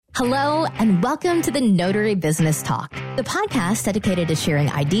Hello, and welcome to the Notary Business Talk, the podcast dedicated to sharing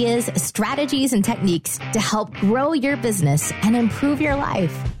ideas, strategies, and techniques to help grow your business and improve your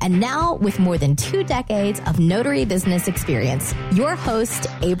life. And now, with more than 2 decades of notary business experience, your host,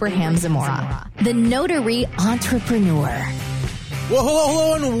 Abraham Zamora, the notary entrepreneur. Well,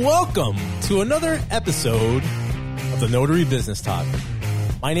 hello, and welcome to another episode of the Notary Business Talk.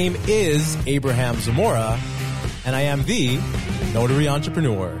 My name is Abraham Zamora, and I am the Notary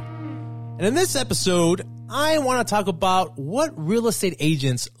Entrepreneur. And in this episode, I want to talk about what real estate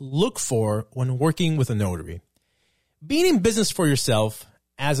agents look for when working with a notary. Being in business for yourself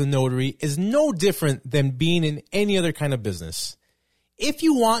as a notary is no different than being in any other kind of business. If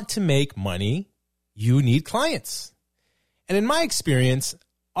you want to make money, you need clients. And in my experience,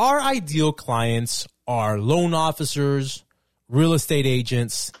 our ideal clients are loan officers, real estate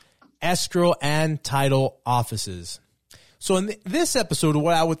agents, escrow and title offices. So in this episode,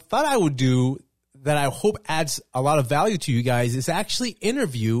 what I thought I would do that I hope adds a lot of value to you guys is actually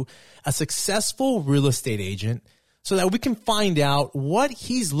interview a successful real estate agent so that we can find out what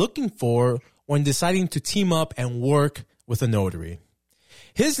he's looking for when deciding to team up and work with a notary.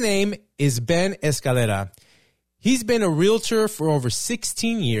 His name is Ben Escalera. He's been a realtor for over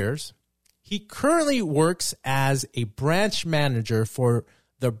 16 years. He currently works as a branch manager for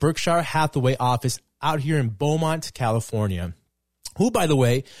the Berkshire Hathaway office out here in Beaumont, California, who, by the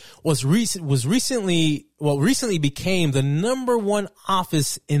way, recently became the #1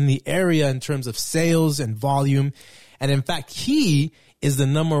 office in the area in terms of sales and volume. And in fact, he is the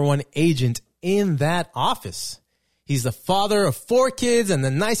 #1 agent in that office. He's the father of 4 kids and the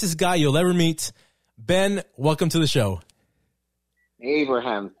nicest guy you'll ever meet. Ben, welcome to the show.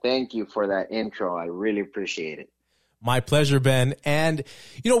 Abraham, thank you for that intro. I really appreciate it. My pleasure, Ben. And,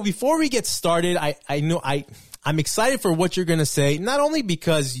 before we get started, I'm excited for what you're going to say, not only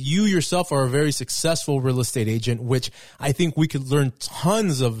because you yourself are a very successful real estate agent, which I think we could learn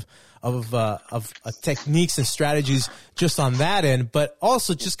tons of techniques and strategies just on that end, but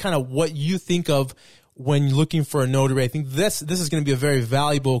also just kind of what you think of when you're looking for a notary. I think this is going to be a very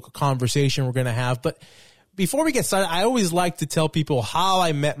valuable conversation we're going to have. But before we get started, I always like to tell people how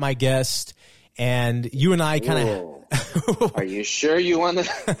I met my guest, and you and I kind of... Are you sure you want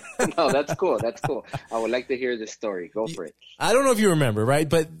to? No, that's cool. That's cool. I would like to hear this story. Go for it. I don't know if you remember, right?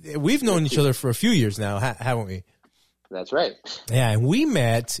 But we've known each other for a few years now, haven't we? That's right. Yeah, and we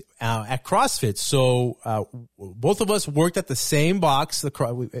met at CrossFit. So both of us worked at the same box.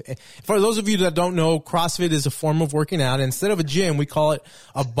 For those of you that don't know, CrossFit is a form of working out. Instead of a gym, we call it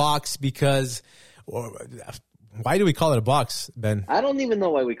a box because... Why do we call it a box, Ben? I don't even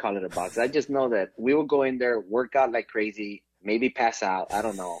know why we call it a box. I just know that we will go in there, work out like crazy, maybe pass out. I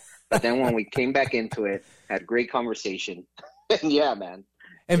don't know. But then when we came back into it, had great conversation. And yeah, man.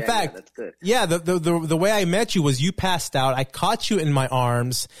 In fact, that's good. Yeah, the way I met you was you passed out. I caught you in my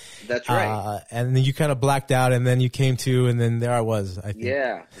arms. That's right. And then you kind of blacked out, and then you came to, and then there I was, I think.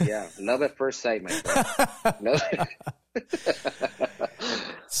 Yeah. Love at first sight, my friend.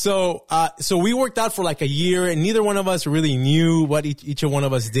 So we worked out for like a year, and neither one of us really knew what each one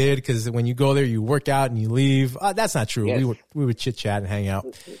of us did, because when you go there, you work out and you leave. That's not true. Yes. We would chit chat and hang out.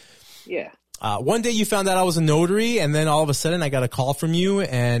 Yeah. One day you found out I was a notary, and then all of a sudden I got a call from you,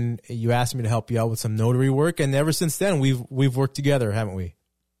 and you asked me to help you out with some notary work. And ever since then, we've worked together, haven't we?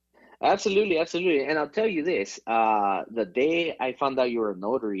 Absolutely. And I'll tell you this, the day I found out you were a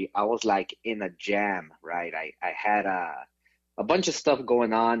notary, I was like in a jam, right? I had a bunch of stuff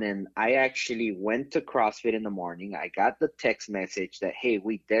going on, and I actually went to CrossFit in the morning. I got the text message that, hey,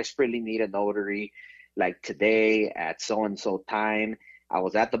 we desperately need a notary like today at so-and-so time. I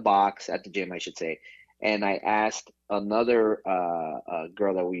was at the gym, I should say. And I asked another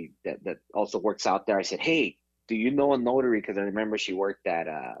girl that also works out there. I said, hey, do you know a notary? Because I remember she worked at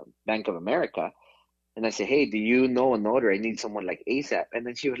Bank of America. And I said, hey, do you know a notary? I need someone like ASAP. And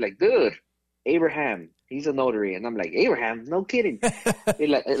then she was like, dude, Abraham, he's a notary. And I'm like, Abraham? No kidding.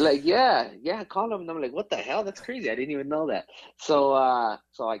 yeah, call him. And I'm like, what the hell? That's crazy. I didn't even know that. So I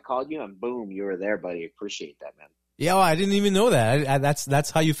called you, and boom, you were there, buddy. Appreciate that, man. Yeah, well, I didn't even know that.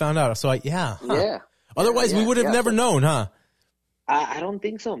 That's how you found out. So Yeah. Otherwise, we would have never known, huh? I don't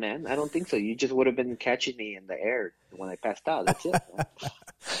think so, man. I don't think so. You just would have been catching me in the air when I passed out. That's it.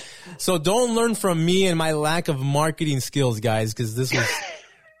 So don't learn from me and my lack of marketing skills, guys, because this was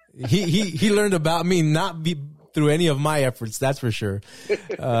he learned about me through any of my efforts. That's for sure.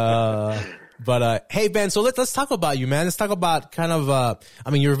 But hey, Ben, so let's talk about you, man. Let's talk about kind of,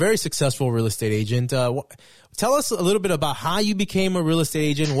 you're a very successful real estate agent. Tell us a little bit about how you became a real estate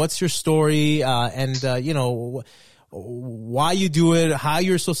agent. What's your story? why you do it, how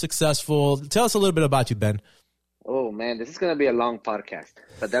you're so successful. Tell us a little bit about you, Ben. Oh man, this is going to be a long podcast,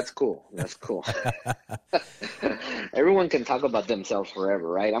 but that's cool. That's cool. Everyone can talk about themselves forever,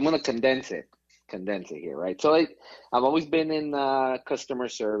 right? I'm going to condense it here, right? So I've always been in customer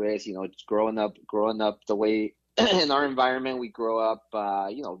service, just growing up the way in our environment we grow up,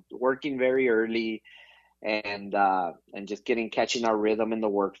 working very early and just catching our rhythm in the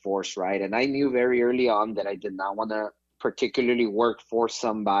workforce, right? And I knew very early on that I did not want to particularly work for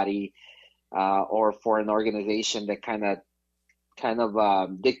somebody or for an organization that kind of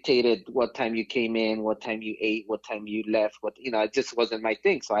dictated what time you came in, what time you ate, what time you left, it just wasn't my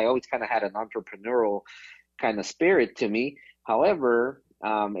thing. So I always kind of had an entrepreneurial kind of spirit to me. However,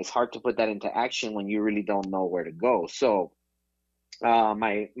 it's hard to put that into action when you really don't know where to go. So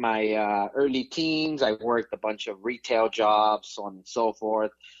my early teens, I worked a bunch of retail jobs, so on and so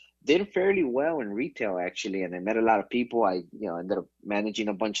forth. Did fairly well in retail, actually, and I met a lot of people. I ended up managing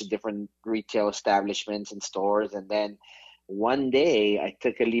a bunch of different retail establishments and stores. And then one day I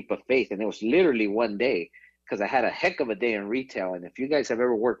took a leap of faith, and it was literally one day, because I had a heck of a day in retail. And if you guys have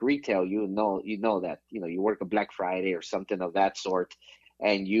ever worked retail, you know that you work a Black Friday or something of that sort,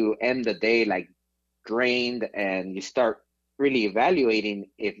 and you end the day like drained, and you start really evaluating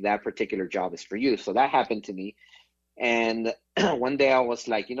if that particular job is for you. So that happened to me. And one day I was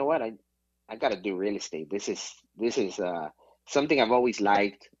like, you know what, I got to do real estate. This is something I've always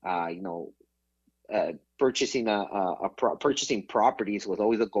liked. Purchasing purchasing properties was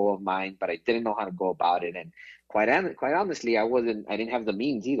always a goal of mine, but I didn't know how to go about it. And quite honestly, I didn't have the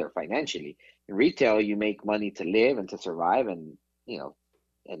means either financially. In retail, you make money to live and to survive, and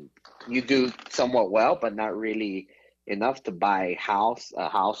and you do somewhat well, but not really enough to buy a house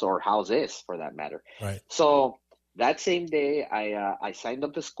or houses for that matter. Right. So that same day, I signed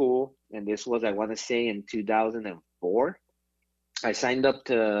up to school, and this was, I want to say, in 2004. I signed up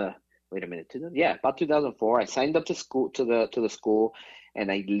to about 2004. I signed up to the school,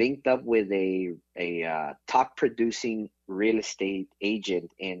 and I linked up with a top producing real estate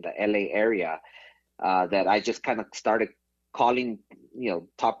agent in the LA area that I just kind of started calling,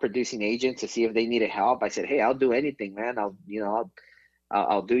 top producing agents to see if they needed help. I said, hey, I'll do anything, man. I'll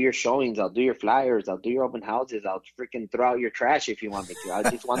do your showings. I'll do your flyers. I'll do your open houses. I'll freaking throw out your trash if you want me to. I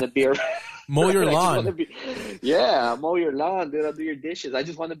just want to be around. Mow your lawn. Mow your lawn, dude. I'll do your dishes. I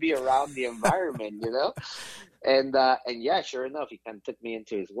just want to be around the environment, And yeah, sure enough, he kind of took me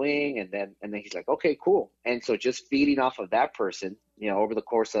into his wing, and then he's like, okay, cool. And so just feeding off of that person, over the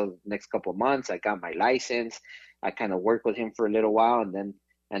course of the next couple of months, I got my license. I kind of worked with him for a little while, and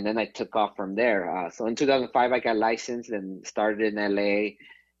then I took off from there. So in 2005, I got licensed and started in LA,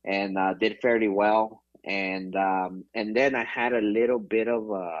 and did fairly well. And then I had a little bit of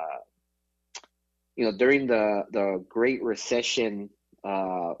during the Great Recession.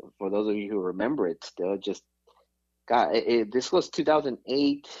 For those of you who remember it, still just this was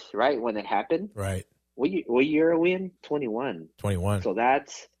 2008, right, when it happened. Right. What year are we in? 21. 21. So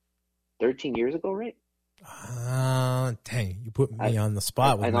that's 13 years ago, right? Dang, you put me on the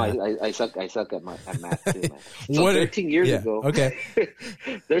spot with I know. math. I suck at math too, man. So 13 years ago. Okay.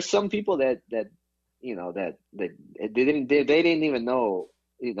 There's some people that they didn't even know.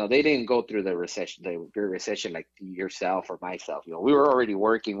 They didn't go through the Great Recession like yourself or myself. We were already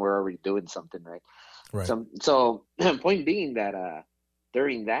working. We're already doing something, right? Right. So point being that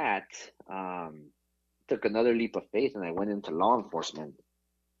during that, took another leap of faith, and I went into law enforcement.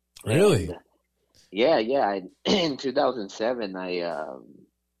 Really? And, yeah. In 2007, I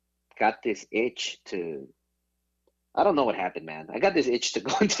got this itch to. I don't know what happened, man. I got this itch to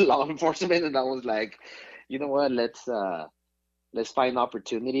go into law enforcement, and I was like, you know what? Let's find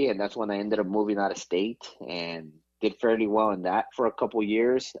opportunity. And that's when I ended up moving out of state and did fairly well in that for a couple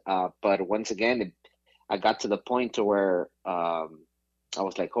years. But once again, I got to the point to where I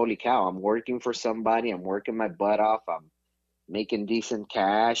was like, holy cow, I'm working for somebody. I'm working my butt off. I'm making decent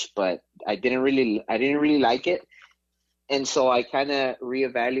cash, but I didn't really like it. And so I kind of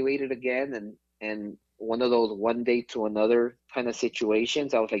reevaluated again, and one of those one day to another kind of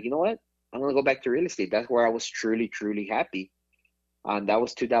situations, I was like, you know what? I'm going to go back to real estate. That's where I was truly, truly happy. And that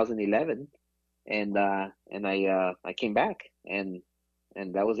was 2011. And I came back, and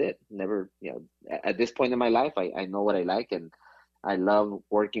that was it. Never, at this point in my life, I know what I like, and I love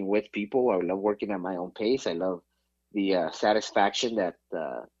working with people. I love working at my own pace. I love the satisfaction that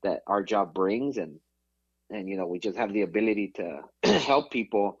our job brings, and we just have the ability to help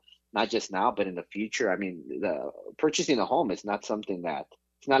people, not just now, but in the future. I mean, purchasing a home is not something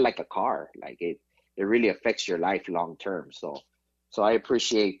it's not like a car. Like it really affects your life long term. So I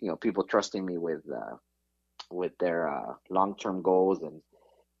appreciate people trusting me with with their long-term goals,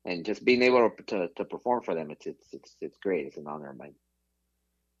 and just being able to perform for them. It's great. It's an honor of mine.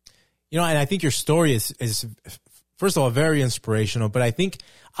 And I think your story is first of all very inspirational, but I think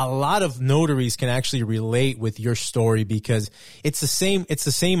a lot of notaries can actually relate with your story because it's the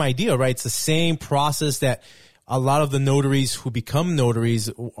same idea, right? It's the same process that a lot of the notaries who become notaries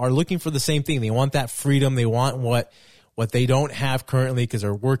are looking for the same thing. They want that freedom. They want what they don't have currently because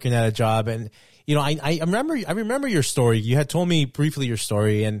they're working at a job. And I remember your story. You had told me briefly your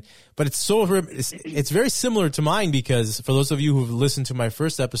story, but it's very similar to mine because for those of you who've listened to my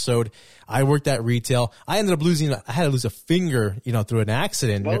first episode, I worked at retail. I had to lose a finger, through an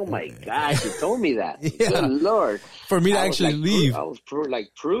accident. Oh my gosh, you told me that. Yeah. Good Lord. For me to actually leave. I was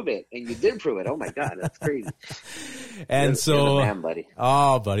prove it, and you did prove it. Oh my God, that's crazy. And you're the man, buddy.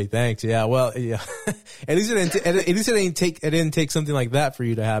 Oh, buddy, thanks. Yeah, well, yeah. At least it didn't take something like that for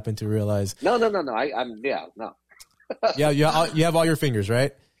you to happen to realize. No. No. Yeah, you have all your fingers,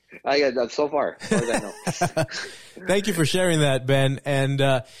 right? I got that so far. As far as I know. Thank you for sharing that, Ben. And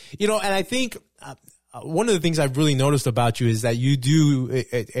and I think one of the things I've really noticed about you is that you do.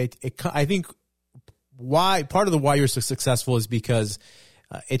 I think why you're so successful is because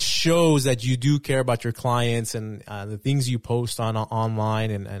it shows that you do care about your clients and the things you post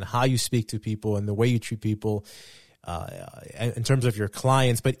online and how you speak to people and the way you treat people. In terms of your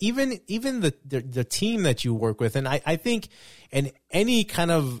clients, but even the team that you work with. And I think in any kind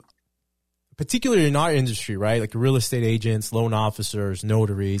of, particularly in our industry, right? Like real estate agents, loan officers,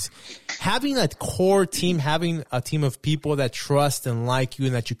 notaries, having a core team, having a team of people that trust and like you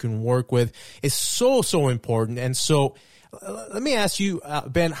and that you can work with is so, so important. And so let me ask you,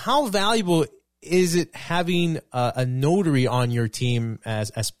 Ben, how valuable is it having a notary on your team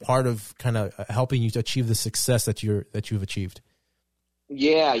as part of kind of helping you to achieve the success that you've achieved?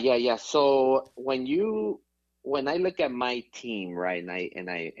 Yeah. So when I look at my team, right,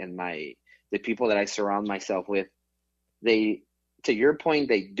 and the people that I surround myself with, to your point,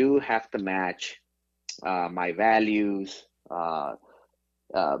 they do have to match my values,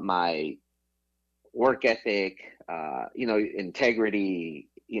 my work ethic, integrity.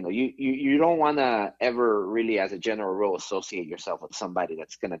 You don't want to ever really, as a general rule, associate yourself with somebody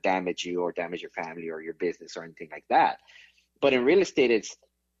that's going to damage you or damage your family or your business or anything like that. But in real estate,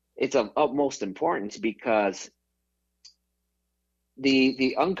 it's of utmost importance because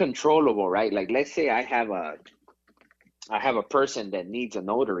the uncontrollable, right? Like, let's say I have a person that needs a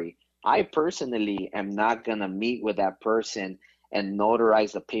notary. I personally am not going to meet with that person and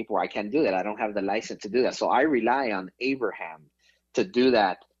notarize the paper. I can't do that. I don't have the license to do that. So I rely on Abraham to do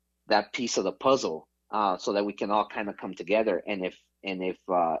that piece of the puzzle, so that we can all kind of come together. And if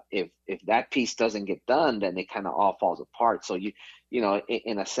that piece doesn't get done, then it kind of all falls apart. So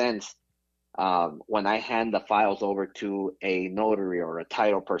in a sense, when I hand the files over to a notary or a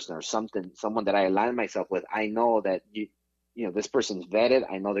title person or someone that I align myself with, I know that this person's vetted.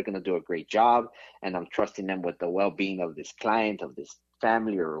 I know they're going to do a great job, and I'm trusting them with the well-being of this client, of this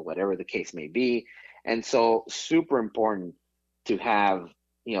family, or whatever the case may be. And so, super important to have,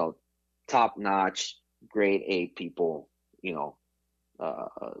 top-notch, grade A people,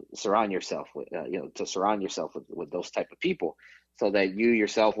 surround yourself with, with those type of people, so that you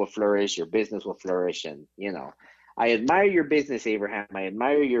yourself will flourish, your business will flourish. And, I admire your business, Abraham. I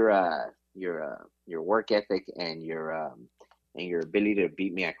admire your work ethic and your ability to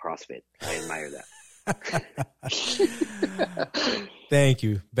beat me at CrossFit. I admire that. Thank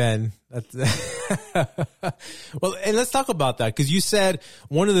you, Ben. Well, and let's talk about that, because you said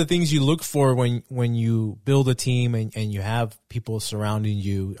one of the things you look for when you build a team and you have people surrounding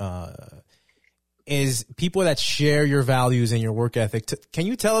you is people that share your values and your work ethic. Can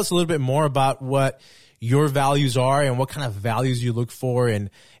you tell us a little bit more about what your values are and what kind of values you look for in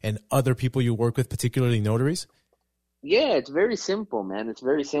other people you work with, particularly notaries? Yeah, it's very simple, man. It's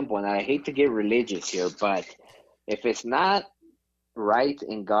very simple. And I hate to get religious here, but if it's not right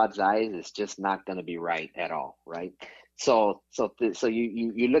in God's eyes, it's just not going to be right at all, right? So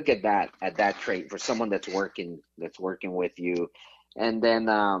you look at that trait for someone that's working with you. And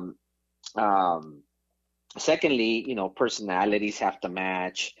then secondly, personalities have to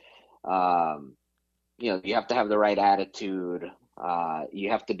match. You have to have the right attitude.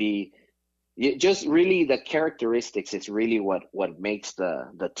 You have to be just really the characteristics. It's really what makes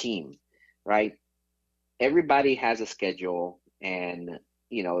the team, right? Everybody has a schedule, and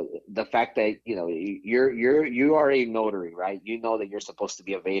the fact that you are a notary, right? You know that you're supposed to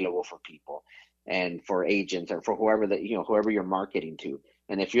be available for people and for agents or for whoever you're marketing to.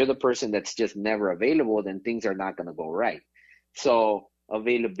 And if you're the person that's just never available, then things are not going to go right. So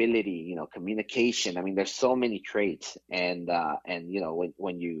availability, communication. I mean, there's so many traits, and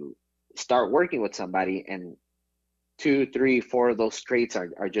when you start working with somebody and 2, 3, 4 of those traits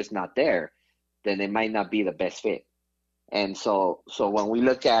are just not there, then it might not be the best fit. And so when we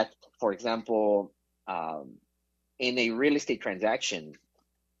look at, for example, in a real estate transaction,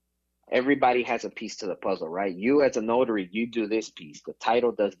 everybody has a piece to the puzzle, right? You as a notary, you do this piece. The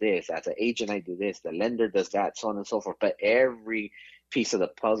title does this. As an agent, I do this. The lender does that, so on and so forth. But every piece of the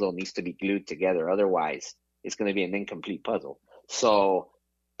puzzle needs to be glued together. Otherwise, it's going to be an incomplete puzzle. So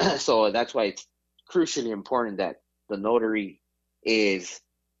that's why it's crucially important that the notary is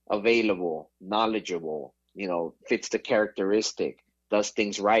available, knowledgeable, fits the characteristic, does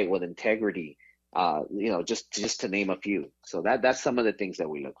things right with integrity, just to name a few. So that's some of the things that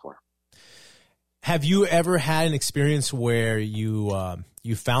we look for. Have you ever had an experience where you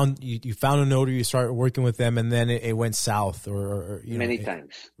found a notary, you started working with them, and then it went south, or many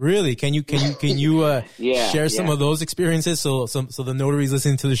times? Really? Can you share some of those experiences so the notaries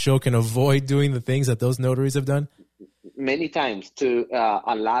listening to the show can avoid doing the things that those notaries have done? Many times, to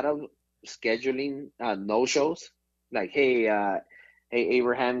a lot of scheduling no-shows, like, hey,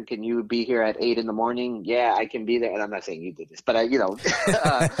 Abraham, can you be here at 8 a.m? Yeah, I can be there. And I'm not saying you did this, but can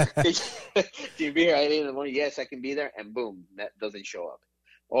you be here at 8 a.m? Yes, I can be there. And boom, that doesn't show up.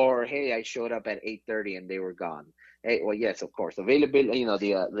 Or, hey, I showed up at 8:30 and they were gone. Hey, well, yes, of course, availability.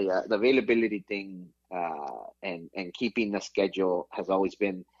 The availability thing and keeping the schedule has always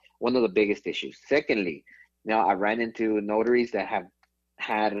been one of the biggest issues. Secondly, I ran into notaries that have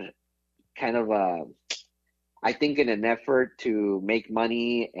had kind of I think in an effort to make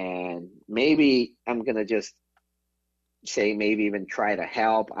money, and maybe I'm going to just say maybe even try to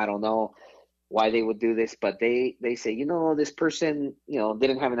help. I don't know why they would do this, but they say, this person,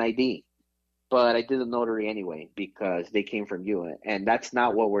 didn't have an ID, but I did a notary anyway because they came from you. And that's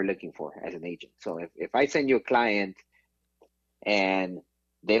not what we're looking for as an agent. So if I send you a client and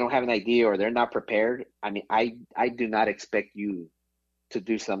they don't have an ID or they're not prepared, I mean, I do not expect you to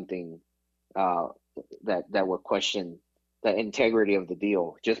do something that would question the integrity of the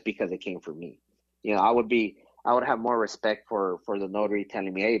deal just because it came from me. I would have more respect for the notary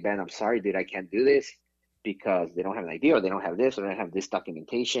telling me, hey, Ben, I'm sorry, dude, I can't do this because they don't have an ID or they don't have this or they don't have this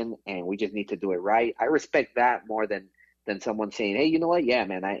documentation and we just need to do it right. I respect that more than someone saying, hey, you know what? Yeah,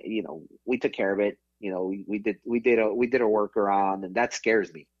 man, we took care of it. We did a workaround, and that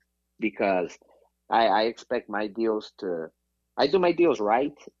scares me because I expect my deals I do my deals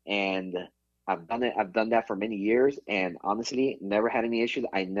right, and I've done that for many years, and honestly, never had any issues.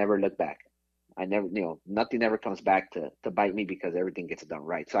 I never look back. I never, nothing ever comes back to bite me because everything gets done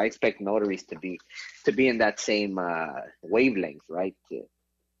right. So I expect notaries to be in that same wavelength, right?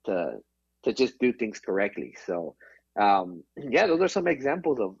 To just do things correctly. So those are some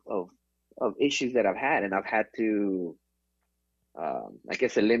examples of issues that I've had, and I've had to, I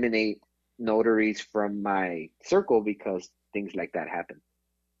guess, eliminate notaries from my circle because things like that happen.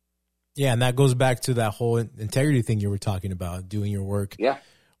 Yeah, and that goes back to that whole integrity thing you were talking about, doing your work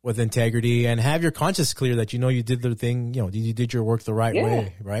with integrity and have your conscience clear that you did the thing, you did your work the right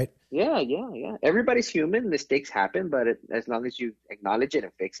way, right? Yeah. Everybody's human. Mistakes happen, but as long as you acknowledge it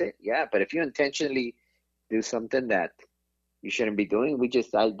and fix it, yeah. But if you intentionally do something that you shouldn't be doing,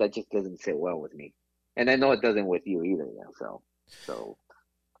 that just doesn't sit well with me. And I know it doesn't with you either. Yeah, so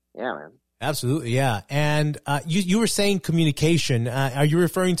yeah, man. Absolutely, yeah. And you were saying communication. Are you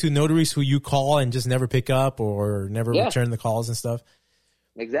referring to notaries who you call and just never pick up or never return the calls and stuff?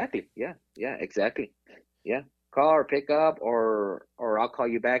 Exactly. Yeah, exactly. Yeah, call or pick up, or I'll call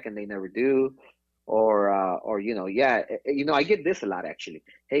you back and they never do, or I get this a lot actually.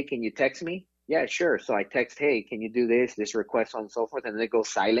 Hey, can you text me? Yeah, sure. So I text, hey, can you do this request, on and so forth, and then it goes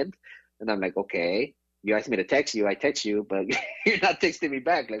silent, and I'm like, okay. You asked me to text you, I text you, but you're not texting me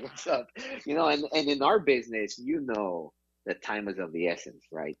back. Like, what's up? And in our business, the time is of the essence,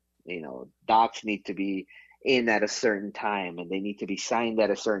 right? Docs need to be in at a certain time, and they need to be signed at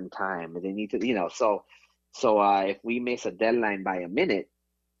a certain time, and they need to, so if we miss a deadline by a minute,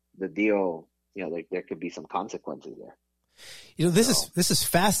 the deal, there could be some consequences there. This is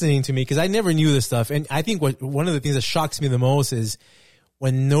fascinating to me because I never knew this stuff, and I think one of the things that shocks me the most is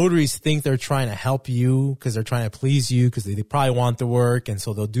when notaries think they're trying to help you because they're trying to please you because they probably want the work, and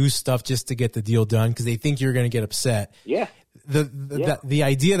so they'll do stuff just to get the deal done because they think you're going to get upset. Yeah. The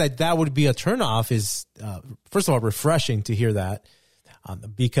idea that would be a turnoff is, first of all, refreshing to hear that,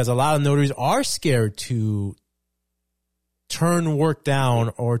 because a lot of notaries are scared to turn work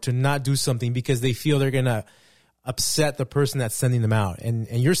down or to not do something because they feel they're going to upset the person that's sending them out. And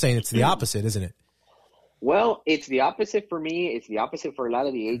you're saying it's the opposite, isn't it? Well, it's the opposite for me. It's the opposite for a lot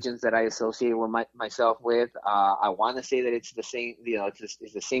of the agents that I associate with myself with. I want to say that it's the same, it's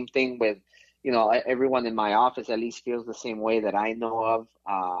the same thing with, everyone in my office at least feels the same way that I know of.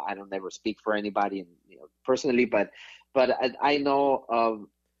 I don't ever speak for anybody, personally, but I know of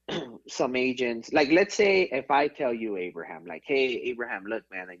some agents. Like, let's say if I tell you, Abraham, like, hey, Abraham, look,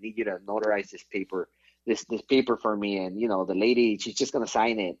 man, I need you to notarize this paper, this paper for me, and the lady, she's just gonna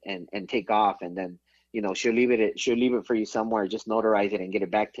sign it and take off, and then she'll leave it for you somewhere. Just notarize it and get it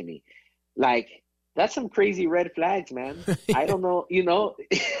back to me. Like, that's some crazy red flags, man. I don't know,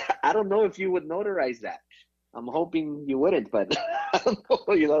 I don't know if you would notarize that. I'm hoping you wouldn't, but I don't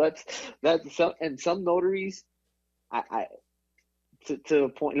know. That's some notaries, I to a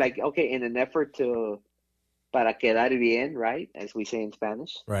point, like, okay, in an effort to para quedar bien, right, as we say in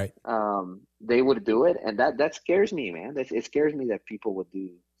Spanish, right? They would do it, and that scares me, man. It scares me that people would do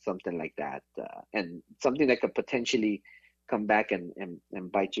something like that, and something that could potentially come back and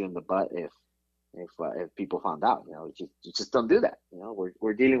bite you in the butt if people found out. You just don't do that.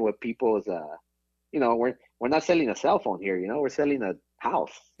 We're dealing with people's, we're not selling a cell phone here. We're selling a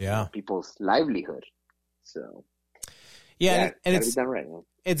house. Yeah, people's livelihood. So yeah, and it's done right, man.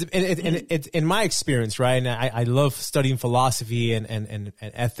 It's in my experience, right? And I love studying philosophy and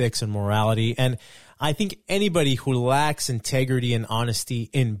ethics and morality. And I think anybody who lacks integrity and honesty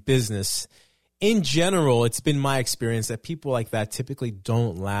in business, in general, it's been my experience that people like that typically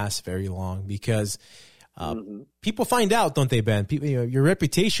don't last very long because people find out, don't they, Ben? People, your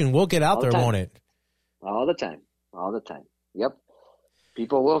reputation will get out there, won't it? All the time. Yep.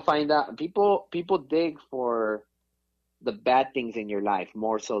 People will find out. People dig for the bad things in your life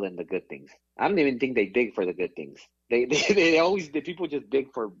more so than the good things. I don't even think they dig for the good things. They always, the people just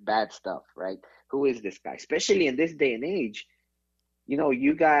dig for bad stuff, right? Who is this guy? Especially in this day and age,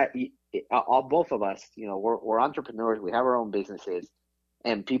 you got both of us, we're entrepreneurs. We have our own businesses,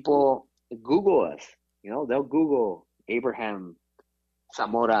 and people Google us, they'll Google Abraham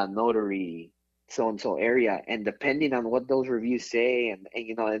Zamora notary, so-and-so area. And depending on what those reviews say, and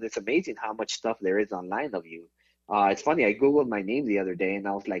it's amazing how much stuff there is online of you. It's funny. I Googled my name the other day, and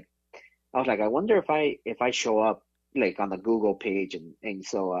I was like, I wonder if I show up like on the Google page, and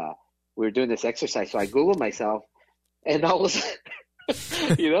so we were doing this exercise. So I Googled myself, and I was,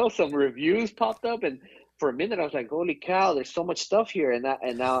 some reviews popped up, and for a minute I was like, holy cow, there's so much stuff here, and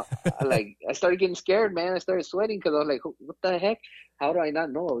now like I started getting scared, man. I started sweating because I was like, what the heck? How do I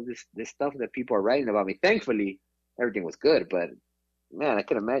not know this stuff that people are writing about me? Thankfully, everything was good, but man, I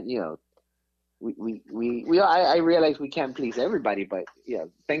could imagine, I realize we can't please everybody, but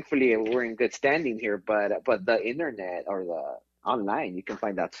thankfully we're in good standing here. But the internet or the online, you can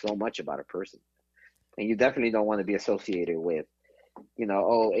find out so much about a person, and you definitely don't want to be associated with,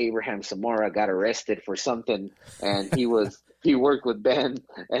 Abraham Zamora got arrested for something, and he worked with Ben,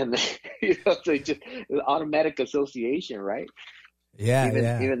 and so just automatic association, right?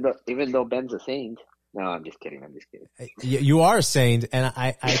 Yeah, even though Ben's a saint. No, I'm just kidding. You are a saint, and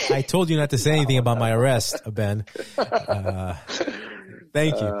I told you not to say anything about my arrest, Ben.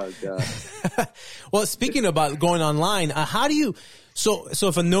 Thank you. Oh, God. Well, speaking about going online, how do you? So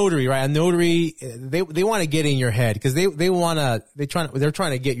if a notary, right? A notary, they want to get in your head because they're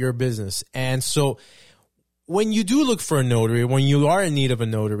trying to get your business, and so when you do look for a notary, when you are in need of a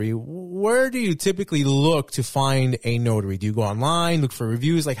notary, where do you typically look to find a notary? Do you go online, look for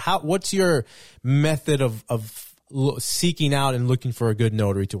reviews? Like what's your method of seeking out and looking for a good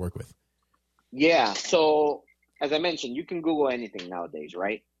notary to work with? Yeah. So as I mentioned, you can Google anything nowadays,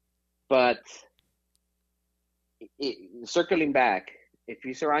 right? But circling back, if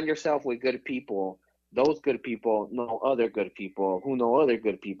you surround yourself with good people, those good people know other good people who know other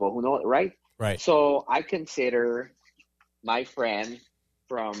good people who know, right? Right. So I consider my friend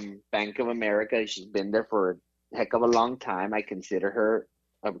from Bank of America, she's been there for a heck of a long time. I consider her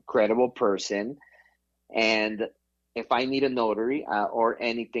a credible person. And if I need a notary or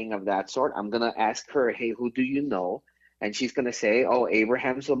anything of that sort, I'm going to ask her, hey, who do you know? And she's going to say, oh,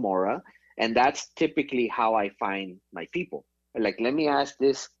 Abraham Zamora. And that's typically how I find my people. Like, let me ask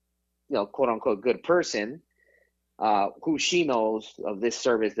this, quote unquote, good person who she knows of this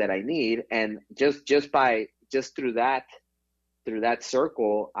service that I need. And just through that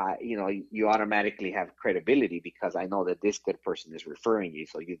circle, you automatically have credibility because I know that this good person is referring you.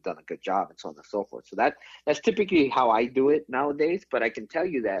 So you've done a good job and so on and so forth. So that's typically how I do it nowadays. But I can tell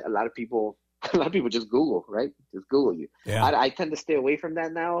you that a lot of people just Google, right? Just Google you. Yeah. I tend to stay away from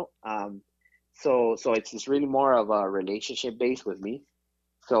that now. So it's really more of a relationship base with me.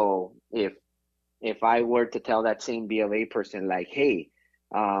 So if I were to tell that same BOA person, like, hey,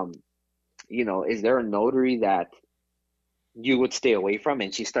 is there a notary that you would stay away from?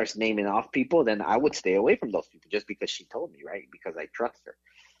 And she starts naming off people, then I would stay away from those people just because she told me, right? Because I trust her.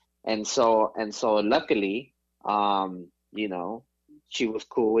 And so luckily, she was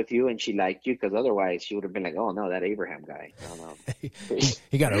cool with you and she liked you, because otherwise she would have been like, oh no, that Abraham guy. I don't know.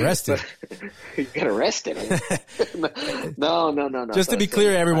 He got arrested. He got arrested. No. Just to be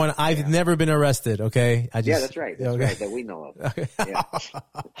clear, everyone, I've never been arrested. Okay. Yeah, that's right. That's right. That we know of. Okay. Yeah.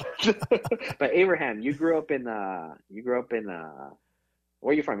 But Abraham, you grew up in where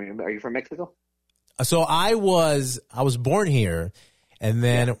are you from? Are you from Mexico? So I was born here. And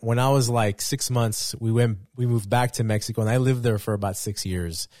then when I was like 6 months, we moved back to Mexico, and I lived there for about 6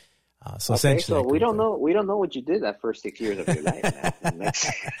 years. Essentially, so we don't know what you did that first 6 years of your life, man.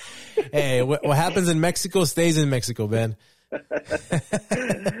 Hey, what happens in Mexico stays in Mexico, Ben.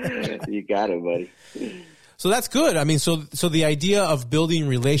 You got it, buddy. So that's good. I mean, so the idea of building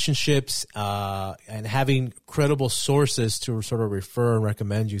relationships and having credible sources to sort of refer and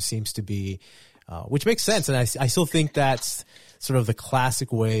recommend you seems to be, which makes sense, and I still think that's sort of the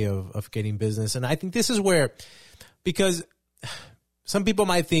classic way of getting business. And I think this is where, because some people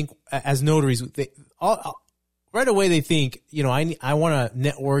might think as notaries, right away they think, I want to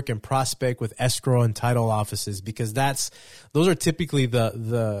network and prospect with escrow and title offices, because those are typically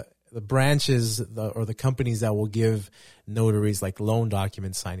the branches or the companies that will give notaries like loan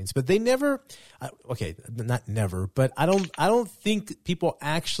document signings. But they never, not never, but I don't think people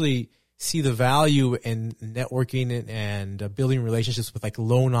actually see the value in networking and building relationships with like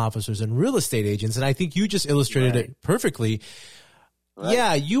loan officers and real estate agents. And I think you just illustrated it perfectly. Right.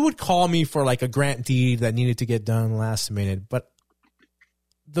 Yeah, you would call me for like a grant deed that needed to get done last minute. But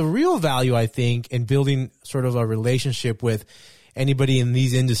the real value, I think, in building sort of a relationship with anybody in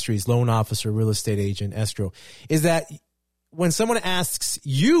these industries, loan officer, real estate agent, escrow, is that when someone asks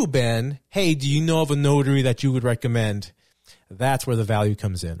you, Ben, hey, do you know of a notary that you would recommend? That's where the value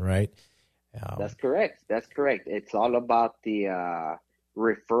comes in, right? That's correct. It's all about the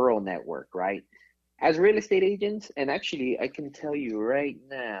referral network, right? As real estate agents, and actually I can tell you right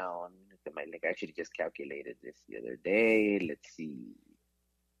now, I actually just calculated this the other day. Let's see.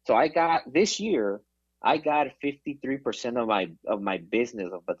 So this year, I got 53% of my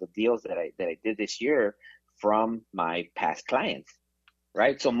business, of the deals that I did this year from my past clients,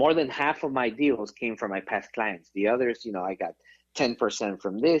 right? So more than half of my deals came from my past clients. The others, I got 10%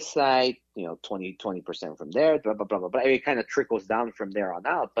 from this side, 20% from there, blah, blah, blah, blah, blah. It kind of trickles down from there on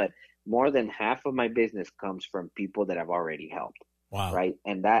out, but more than half of my business comes from people that I've already helped. Wow. Right.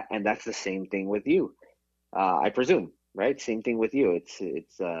 And that's the same thing with you. I presume, right? Same thing with you.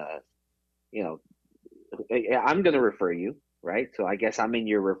 It's I'm going to refer you, right? So I guess I'm in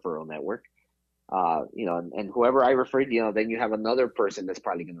your referral network. And whoever I refer, then you have another person that's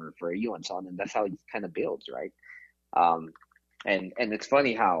probably going to refer you and so on. And that's how it kind of builds, right? And it's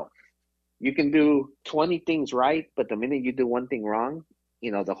funny how you can do 20 things right, but the minute you do one thing wrong,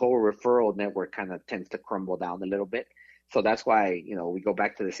 the whole referral network kind of tends to crumble down a little bit. So that's why, we go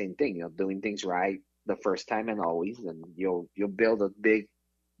back to the same thing, doing things right the first time and always, and you'll build a big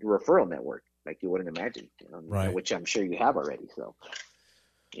referral network like you wouldn't imagine, right. Which I'm sure you have already. So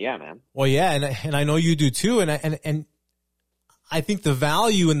yeah, man. Well, yeah. And I know you do too. And I think the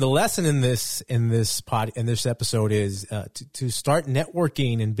value and the lesson in this episode is to start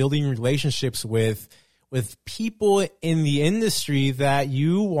networking and building relationships with people in the industry that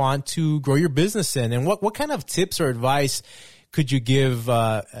you want to grow your business in. And what kind of tips or advice could you give?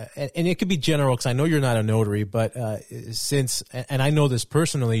 And it could be general, because I know you're not a notary, but and I know this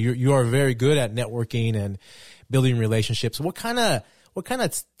personally, you are very good at networking and building relationships. What kind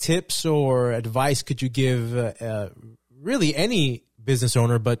of tips or advice could you give? Really any business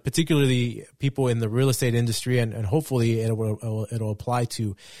owner, but particularly people in the real estate industry, and hopefully it'll apply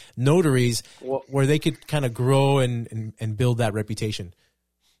to notaries, where they could kind of grow and build that reputation.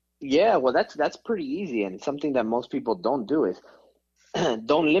 Yeah, well, that's pretty easy, and something that most people don't do is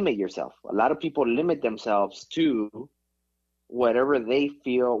don't limit yourself. A lot of people limit themselves to wherever they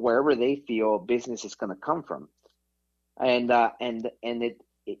feel business is going to come from, and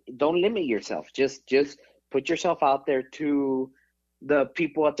don't limit yourself. Just put yourself out there to the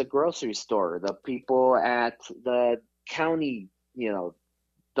people at the grocery store, the people at the county,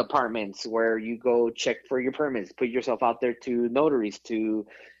 departments where you go check for your permits. Put yourself out there to notaries, to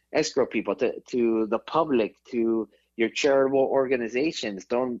escrow people, to the public, to your charitable organizations.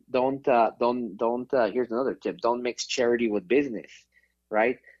 Don't here's another tip. Don't mix charity with business,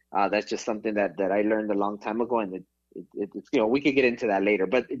 right? That's just something that I learned a long time ago, and it's we could get into that later,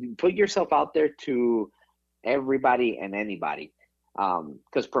 but put yourself out there to everybody and anybody.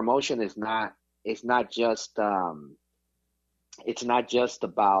 because promotion is not, it's not just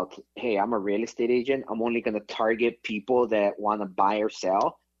about, hey, I'm a real estate agent, I'm only going to target people that want to buy or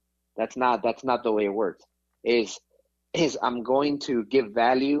sell. That's not the way it works. Is I'm going to give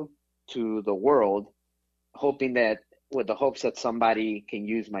value to the world, hoping that, with the hopes that somebody can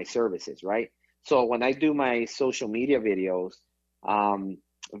use my services, right? So when I do my social media videos,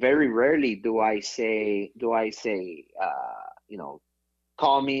 very rarely do I say,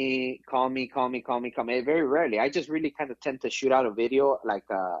 call me. Very rarely. I just really kind of tend to shoot out a video, like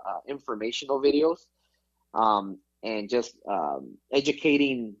informational videos, and just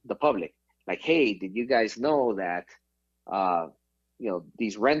educating the public. Like, hey, did you guys know that,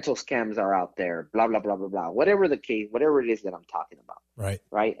 these rental scams are out there, blah, blah, blah, blah, blah, whatever the case, whatever it is that I'm talking about.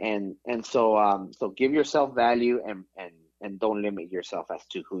 Right. And so give yourself value, and don't limit yourself as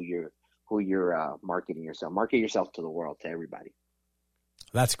to who you're marketing yourself. Market yourself to the world, to everybody.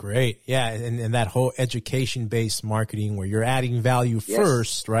 That's great. Yeah. And that whole education-based marketing where you're adding value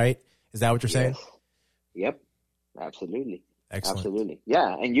first, right? Is that what you're saying? Yep. Absolutely. Excellent. Absolutely.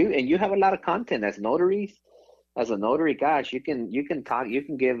 Yeah. And you have a lot of content as notaries. As a notary, gosh, you can talk, you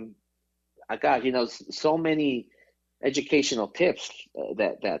can give, so many educational tips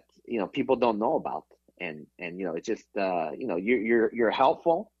that people don't know about, and it's just you're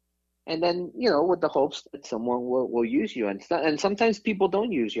helpful, and then with the hopes that someone will use you, and sometimes people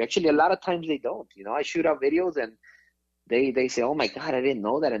don't use you. Actually, a lot of times they don't. I shoot out videos and they say, oh my God, I didn't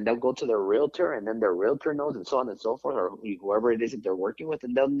know that, and they'll go to their realtor, and then their realtor knows, and so on and so forth, or whoever it is that they're working with,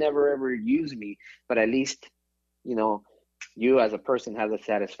 and they'll never ever use me, but at least you as a person have the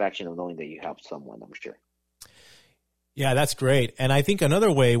satisfaction of knowing that you helped someone, I'm sure. Yeah, that's great. And I think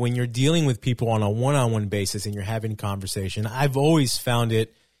another way, when you're dealing with people on a one-on-one basis and you're having conversation, I've always found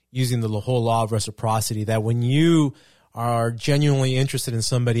it, using the whole law of reciprocity, that when you are genuinely interested in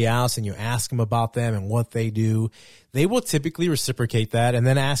somebody else and you ask them about them and what they do, they will typically reciprocate that and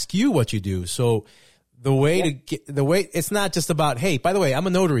then ask you what you do. So the way it's not just about, hey, by the way, I'm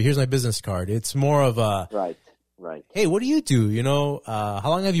a notary, here's my business card. It's more of a, right. Hey, what do you do? How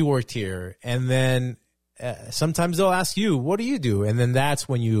long have you worked here? And then sometimes they'll ask you, what do you do? And then that's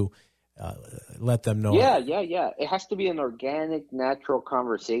when you let them know. Yeah. It has to be an organic, natural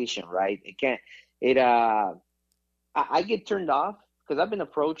conversation, right? I get turned off because I've been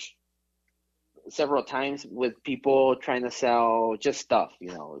approached several times with people trying to sell just stuff,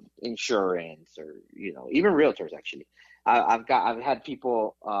 insurance, or, even realtors, actually. I've had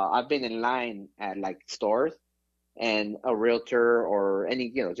people, I've been in line at like stores, and a realtor or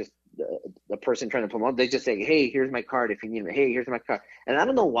any, just the person trying to promote, they just say, hey, here's my card if you need it. Hey, here's my card. And I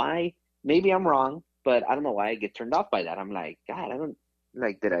don't know why, maybe I'm wrong, but I don't know why I get turned off by that. I'm like, God, I don't,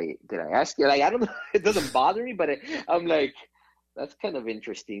 like, did I ask you? Like, I don't know. It doesn't bother me, but I'm like, that's kind of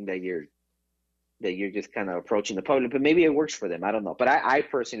interesting that you're just kind of approaching the public, but maybe it works for them. I don't know. But I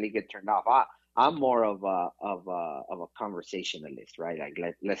personally get turned off. I'm more of a conversationalist, right?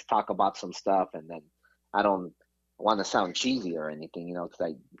 Like, let's talk about some stuff, and then I don't want to sound cheesy or anything, because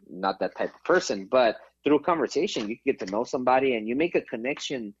I'm not that type of person. But through conversation, you can get to know somebody, and you make a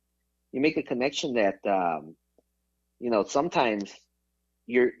connection. You make a connection that, sometimes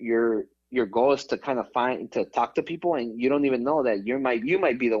your goal is to kind of to talk to people, and you don't even know that you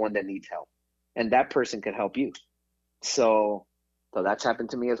might be the one that needs help, and that person could help you. So that's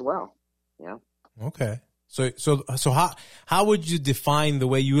happened to me as well. Yeah. Okay. So how would you define the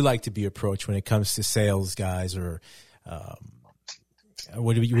way you like to be approached when it comes to sales guys, or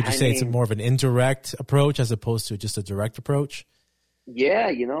would you say it's more of an indirect approach as opposed to just a direct approach?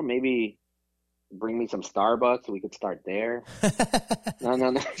 Yeah, maybe bring me some Starbucks. We could start there. No.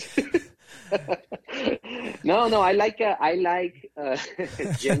 No. I like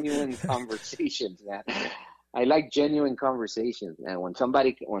genuine conversations, man. I like genuine conversations, and when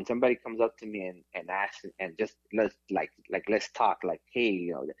somebody comes up to me and asks, and just let's talk, like,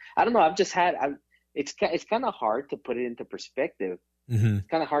 hey, I don't know, it's kind of hard to put it into perspective. Mm-hmm. It's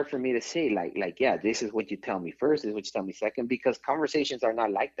kind of hard for me to say like, yeah, this is what you tell me first, this is what you tell me second, because conversations are not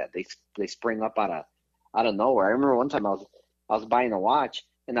like that. They spring up out of nowhere. I remember one time I was buying a watch,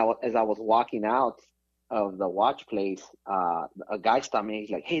 and as I was walking out of the watch place, a guy stopped me.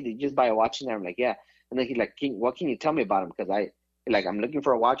 He's like, hey, did you just buy a watch in there? I'm like, yeah. And then he's like, what can you tell me about him? Because I'm looking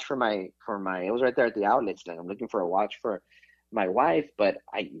for a watch for my, it was right there at the outlets. Like, I'm looking for a watch for my wife, but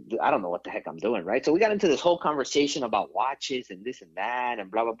I don't know what the heck I'm doing, right? So we got into this whole conversation about watches and this and that and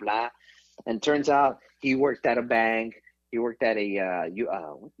blah, blah, blah. And turns out he worked at a bank. He worked at a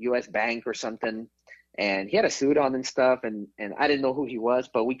U.S. bank or something. And he had a suit on and stuff. And I didn't know who he was,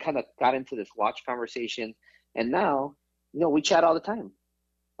 but we kind of got into this watch conversation. And now we chat all the time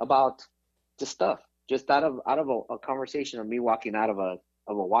about just stuff, just out of a conversation of me walking out of a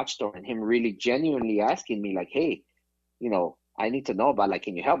watch store and him really genuinely asking me like, hey, I need to know about, like,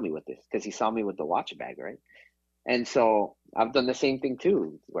 can you help me with this? Because he saw me with the watch bag, right? And so I've done the same thing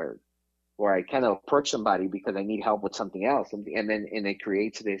too, where I kind of approach somebody because I need help with something else, and then it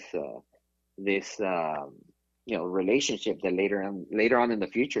creates this relationship that later on in the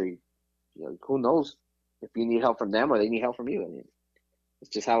future, who knows if you need help from them or they need help from you. I mean,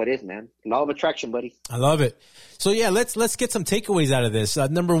 it's just how it is, man. Law of attraction, buddy. I love it. So yeah, let's get some takeaways out of this.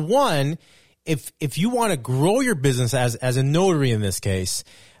 Number one, if you want to grow your business as a notary in this case,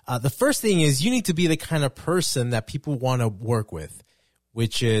 the first thing is you need to be the kind of person that people want to work with,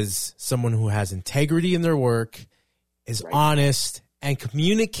 which is someone who has integrity in their work, is honest, and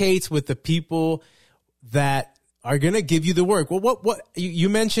communicates with the people that are going to give you the work. Well, what you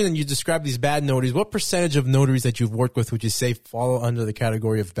mentioned and you described these bad notaries. What percentage of notaries that you've worked with would you say fall under the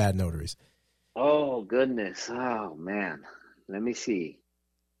category of bad notaries? Oh, goodness. Oh, man. Let me see.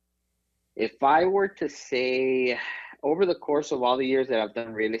 If I were to say, over the course of all the years that I've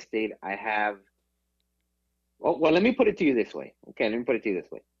done real estate, I have, well, let me put it to you this way. Okay, let me put it to you this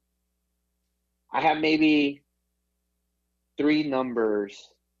way. I have maybe 3 numbers,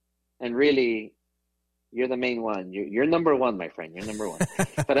 and really, you're the main one. You're number one, my friend. You're number one.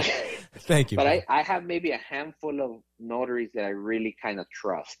 But thank you. But I have maybe a handful of notaries that I really kind of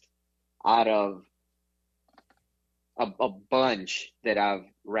trust out of a bunch that I've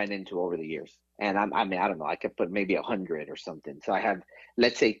ran into over the years. And I don't know, I could put maybe 100 or something. So I have,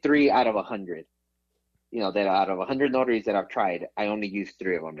 let's say 3 out of 100, that out of 100 notaries that I've tried, I only use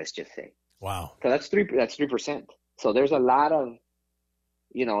 3 of them, let's just say. Wow. So that's 3%. So there's a lot of,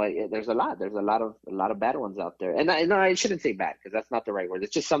 there's a lot of bad ones out there. And I shouldn't say bad, because that's not the right word.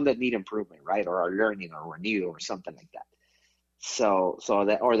 It's just some that need improvement, right? Or are learning or were new or something like that. So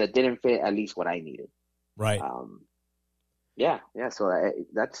that didn't fit at least what I needed. Right. Yeah. So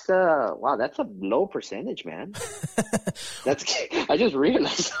that's wow, that's a low percentage, man. I just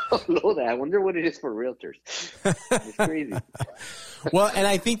realized how low that. I wonder what it is for realtors. It's crazy. Well, and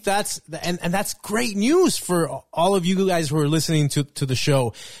I think that's great news for all of you guys who are listening to the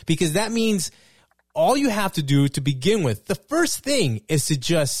show, because that means all you have to do to begin with, the first thing is to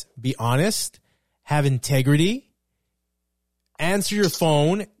just be honest, have integrity, answer your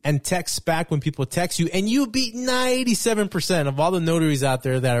phone and text back when people text you, and you beat 97% of all the notaries out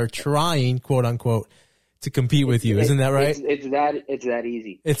there that are trying, quote unquote, to compete with you. Isn't that right? It's that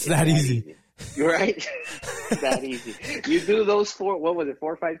easy. It's that easy. You're right. It's that easy. You do those 4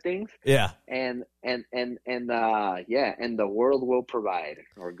 or 5 things? Yeah. And the world will provide,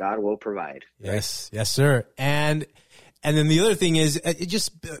 or God will provide. Right? Yes, sir. And then the other thing is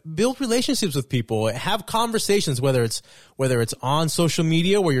just build relationships with people. Have conversations, whether it's on social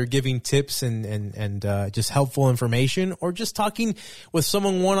media where you're giving tips and just helpful information, or just talking with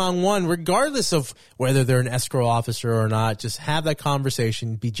someone one-on-one, regardless of whether they're an escrow officer or not. Just have that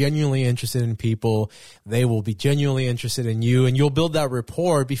conversation. Be genuinely interested in people. They will be genuinely interested in you, and you'll build that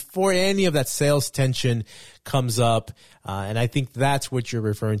rapport before any of that sales tension comes up. And I think that's what you're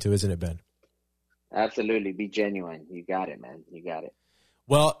referring to, isn't it, Ben? Absolutely. Be genuine. You got it, man. You got it.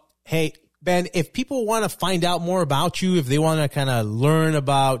 Well, hey, Ben, if people want to find out more about you, if they want to kind of learn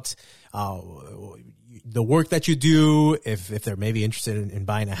about the work that you do, if they're maybe interested in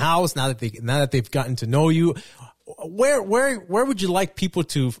buying a house, now that they've gotten to know you, where would you like people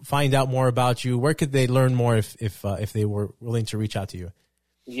to find out more about you? Where could they learn more if they were willing to reach out to you?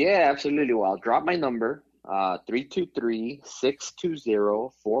 Yeah, absolutely. Well, I'll drop my number.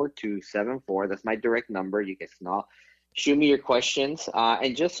 323-620-4274. That's my direct number. You can shoot me your questions.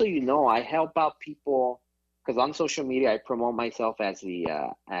 And just so you know, I help out people, because on social media I promote myself as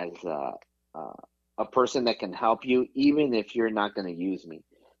a person that can help you, even if you're not going to use me.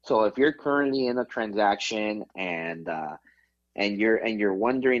 So if you're currently in a transaction and you're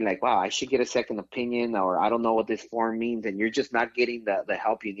wondering like, wow, I should get a second opinion, or I don't know what this form means, and you're just not getting the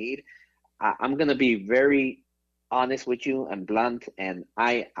help you need, I'm going to be very honest with you and blunt, and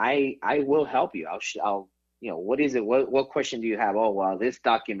I will help you. I'll what is it? What question do you have? Oh, well, this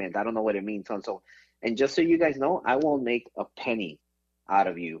document, I don't know what it means. So, and just so you guys know, I won't make a penny out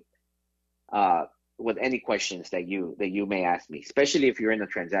of you with any questions that you may ask me, especially if you're in a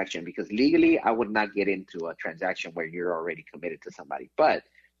transaction, because legally I would not get into a transaction where you're already committed to somebody. But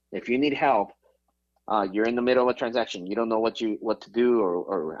if you need help, you're in the middle of a transaction, you don't know what to do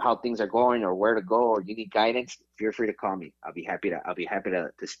or how things are going or where to go, or you need guidance, feel free to call me. I'll be happy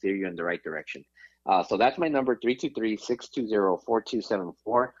to steer you in the right direction. So that's my number,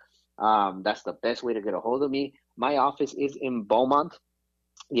 323-620-4274. That's the best way to get a hold of me. my office is in Beaumont.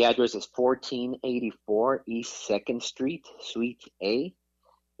 The address is 1484 East 2nd Street, Suite A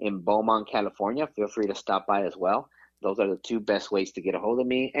in Beaumont, California. Feel free to stop by as well. Those are the two best ways to get a hold of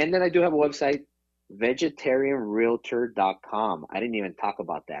me. And then I do have a website, vegetarianrealtor.com. I didn't even talk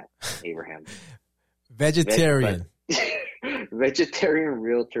about that, Abraham. Vegetarian.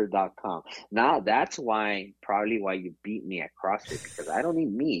 Vegetarianrealtor.com. Now, that's probably why you beat me at CrossFit, because I don't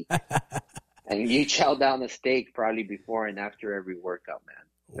eat meat. And you chow down a steak probably before and after every workout, man.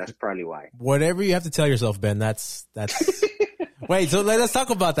 That's probably why. Whatever you have to tell yourself, Ben, that's... Wait, so let's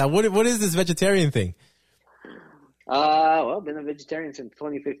talk about that. What is this vegetarian thing? Well, I've been a vegetarian since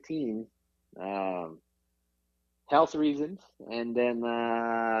 2015. Health reasons, and then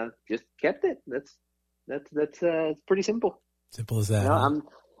just kept it. That's pretty simple. Simple as that. You know, huh?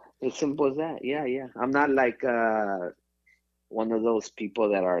 It's simple as that. Yeah. I'm not like one of those people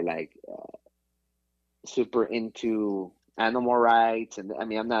that are like super into animal rights, and I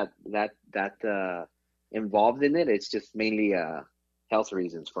mean, I'm not that involved in it. It's just mainly health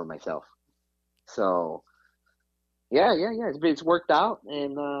reasons for myself. So yeah. It's worked out,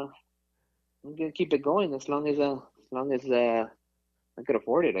 and I'm gonna keep it going as long as I could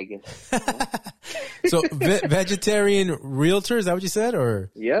afford it, I guess. So vegetarian realtor, is that what you said?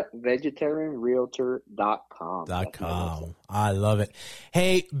 Or Yep, vegetarianrealtor.com. .com. I love it.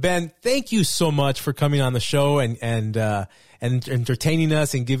 Hey, Ben, thank you so much for coming on the show and entertaining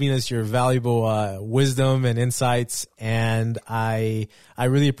us and giving us your valuable wisdom and insights. And I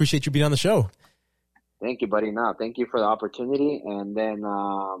really appreciate you being on the show. Thank you, buddy. No, thank you for the opportunity. And then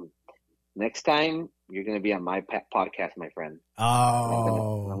next time, you're going to be on my podcast, my friend.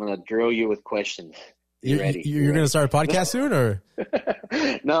 Oh. I'm going to drill you with questions. You're ready? You're going to start a podcast soon, or?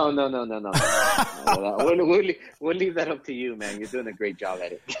 No. We'll leave that up to you, man. You're doing a great job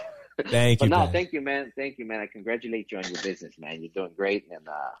at it. Thank you, Ben. Ben. Thank you, man. I congratulate you on your business, man. You're doing great,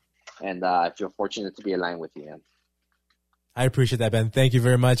 and I feel fortunate to be aligned with you, man. I appreciate that, Ben. Thank you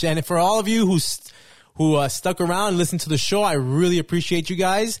very much. And for all of you who stuck around and listened to the show, I really appreciate you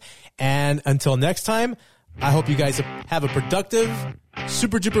guys. And until next time, I hope you guys have a productive,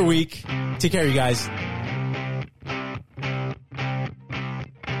 super duper week. Take care, you guys.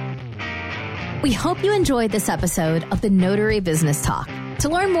 We hope you enjoyed this episode of the Notary Business Talk. To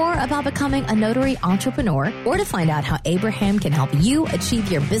learn more about becoming a notary entrepreneur or to find out how Abraham can help you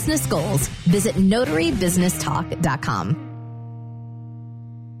achieve your business goals, visit notarybusinesstalk.com.